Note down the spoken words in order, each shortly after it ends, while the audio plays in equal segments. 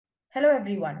Hello,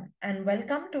 everyone, and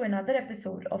welcome to another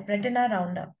episode of Retina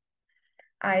Roundup.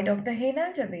 I, Dr.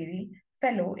 Heenal Javeri,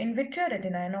 Fellow in Vitreous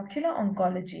Retina and Ocular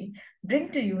Oncology,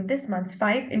 bring to you this month's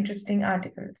 5 interesting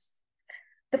articles.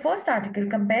 The first article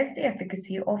compares the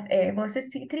efficacy of AIR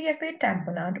versus C3F8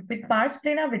 tamponade with pars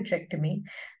plana vitrectomy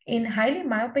in highly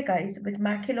myopic eyes with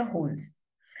macular holes.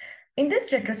 In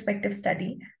this retrospective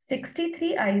study,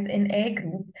 63 eyes in A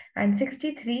group and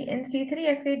 63 in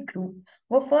C3F8 group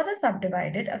were further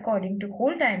subdivided according to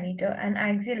hole diameter and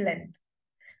axial length.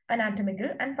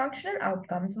 Anatomical and functional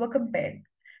outcomes were compared.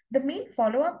 The mean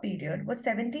follow-up period was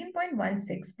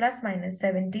 17.16 plus minus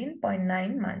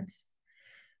 17.9 months.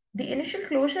 The initial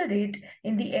closure rate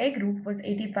in the A group was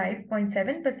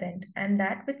 85.7% and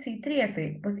that with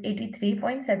C3F8 was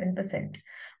 83.7%,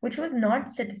 which was not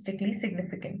statistically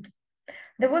significant.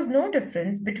 There was no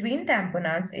difference between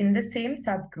tamponades in the same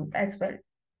subgroup as well.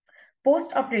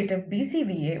 Post-operative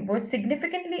BCVA was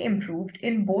significantly improved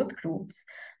in both groups,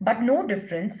 but no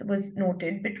difference was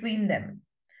noted between them.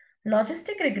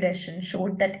 Logistic regression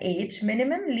showed that age,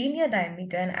 minimum linear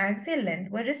diameter, and axial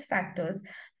length were risk factors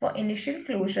for initial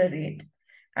closure rate,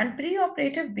 and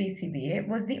preoperative BCVA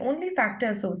was the only factor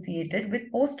associated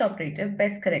with postoperative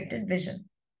best-corrected vision.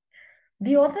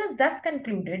 The authors thus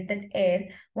concluded that AIR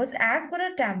was as good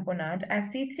a tamponade as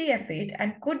C3F8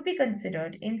 and could be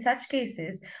considered in such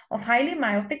cases of highly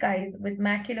myopic eyes with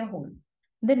macular hole.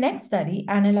 The next study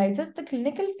analyzes the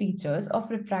clinical features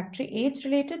of refractory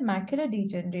age-related macular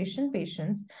degeneration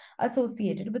patients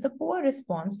associated with a poor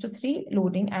response to 3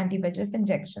 loading anti-VEGF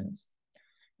injections.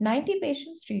 90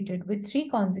 patients treated with 3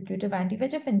 consecutive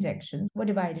anti-VEGF injections were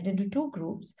divided into 2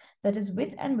 groups, that is,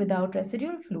 with and without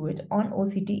residual fluid on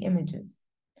OCT images.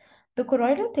 The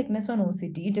choroidal thickness on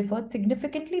OCT differed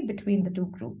significantly between the 2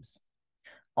 groups.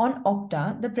 On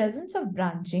OCTA, the presence of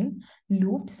branching,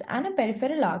 loops, and a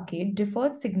peripheral arcade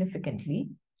differed significantly,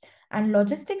 and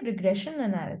logistic regression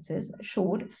analysis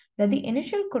showed that the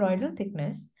initial choroidal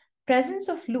thickness, presence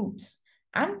of loops,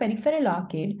 and peripheral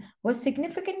arcade was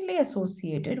significantly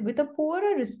associated with a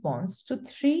poorer response to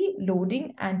 3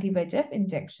 loading anti-VEGF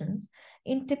injections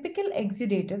in typical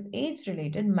exudative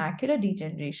age-related macular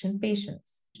degeneration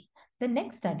patients. The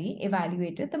next study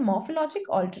evaluated the morphologic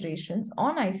alterations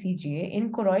on ICGA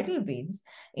in choroidal veins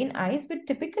in eyes with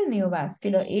typical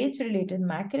neovascular age-related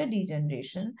macular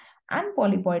degeneration and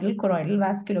polypoidal choroidal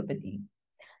vasculopathy.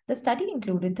 The study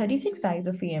included 36 eyes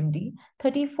of AMD,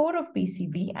 34 of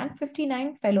PCB, and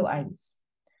 59 fellow eyes.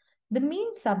 The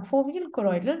mean subfoveal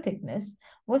choroidal thickness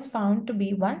was found to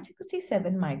be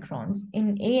 167 microns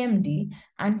in AMD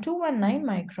and 219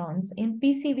 microns in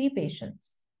PCV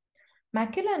patients.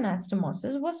 Macular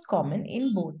anastomosis was common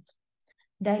in both.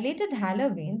 Dilated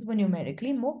halar veins were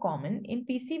numerically more common in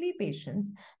PCV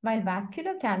patients, while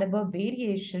vascular caliber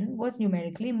variation was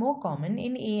numerically more common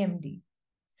in AMD.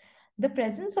 The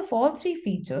presence of all 3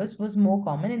 features was more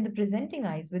common in the presenting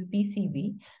eyes with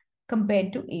PCV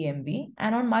compared to AMD,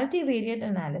 and on multivariate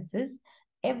analysis,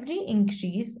 every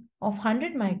increase of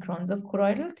 100 microns of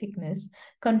choroidal thickness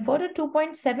conferred a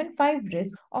 2.75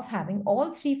 risk of having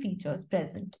all 3 features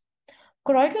present.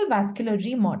 Choroidal vascular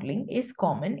remodeling is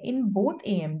common in both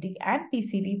AMD and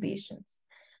PCV patients,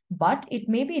 but it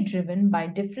may be driven by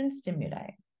different stimuli.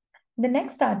 The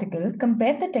next article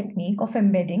compared the technique of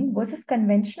embedding versus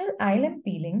conventional ILM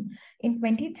peeling in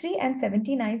 23 and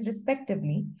 17 eyes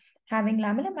respectively, having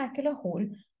lamellar macular hole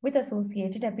with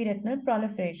associated epiretinal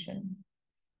proliferation.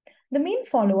 The mean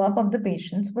follow-up of the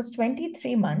patients was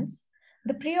 23 months.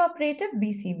 The preoperative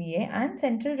BCVA and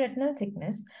central retinal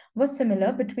thickness was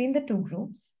similar between the 2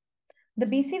 groups. The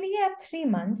BCVA at 3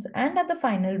 months and at the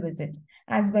final visit,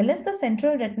 as well as the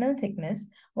central retinal thickness,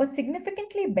 was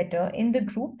significantly better in the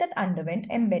group that underwent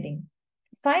embedding.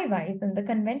 5 eyes in the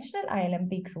conventional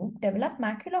ILMP group developed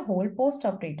macular hole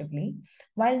postoperatively,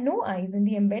 while no eyes in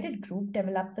the embedded group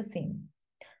developed the same.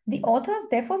 The authors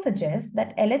therefore suggest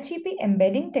that LHEP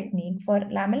embedding technique for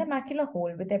lamellar macular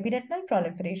hole with epiretinal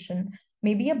proliferation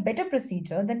may be a better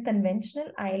procedure than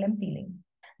conventional ILM peeling.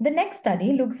 The next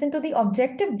study looks into the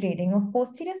objective grading of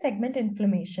posterior segment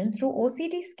inflammation through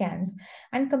OCT scans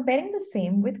and comparing the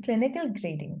same with clinical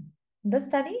grading. The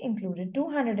study included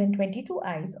 222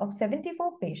 eyes of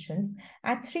 74 patients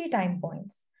at 3 time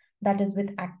points, that is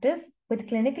with active, with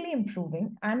clinically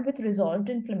improving, and with resolved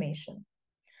inflammation.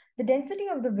 The density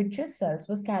of the vitreous cells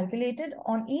was calculated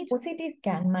on each OCT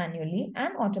scan manually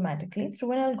and automatically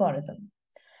through an algorithm.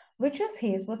 Vitreous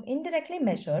haze was indirectly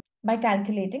measured by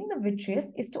calculating the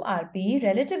vitreous is to RPE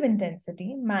relative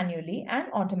intensity manually and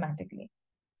automatically.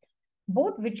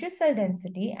 Both vitreous cell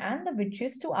density and the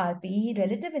vitreous to RPE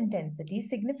relative intensity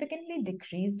significantly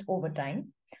decreased over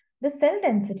time. The cell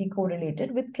density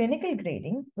correlated with clinical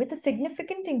grading with a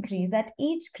significant increase at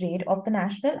each grade of the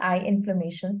National Eye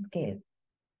Inflammation Scale.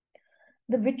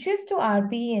 The vitreous to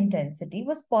RPE intensity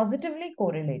was positively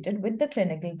correlated with the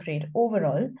clinical grade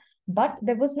overall, but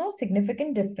there was no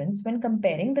significant difference when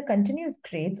comparing the continuous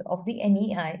grades of the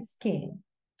NEI scale.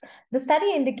 The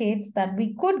study indicates that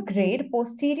we could grade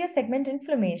posterior segment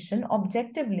inflammation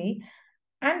objectively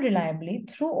and reliably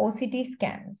through OCT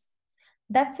scans.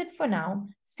 That's it for now.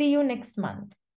 See you next month.